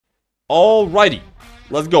Alrighty.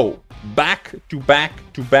 Let's go. Back to back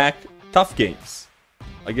to back tough games.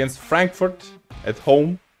 Against Frankfurt at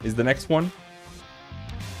home is the next one.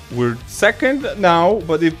 We're second now,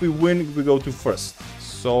 but if we win, we go to first.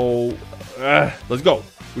 So, let's go.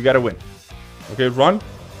 We gotta win. Okay, run.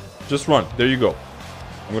 Just run. There you go.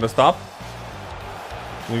 I'm gonna stop.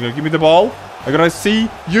 You're gonna give me the ball. I'm gonna see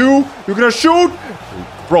you. You're gonna shoot.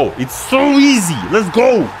 Bro, it's so easy. Let's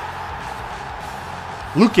go.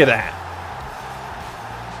 Look at that.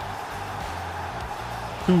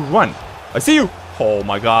 To run. I see you. Oh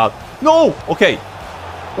my god. No. Okay.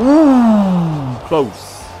 Ooh, close.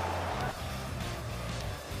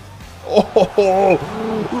 Oh,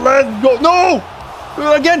 let's go. No.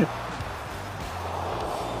 Again.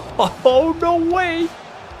 Oh, no way.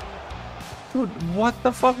 Dude, what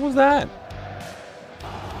the fuck was that?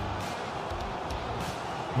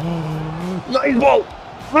 Nice ball.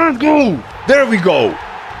 Let's go. There we go.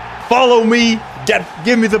 Follow me.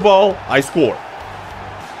 Give me the ball. I score.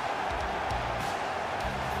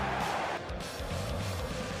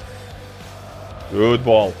 Good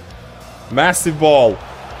ball. Massive ball.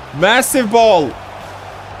 Massive ball.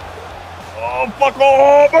 Oh, fuck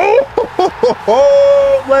off.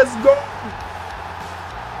 Oh, let's go.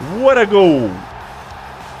 What a goal.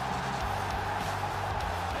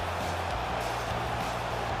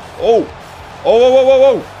 Oh. Oh, whoa, whoa, whoa,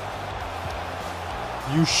 whoa.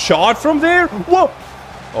 You shot from there? Whoa.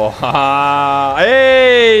 Oh, ha.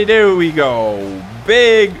 Hey, there we go.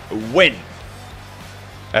 Big win.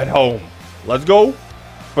 At home. Let's go.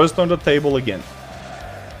 First on the table again.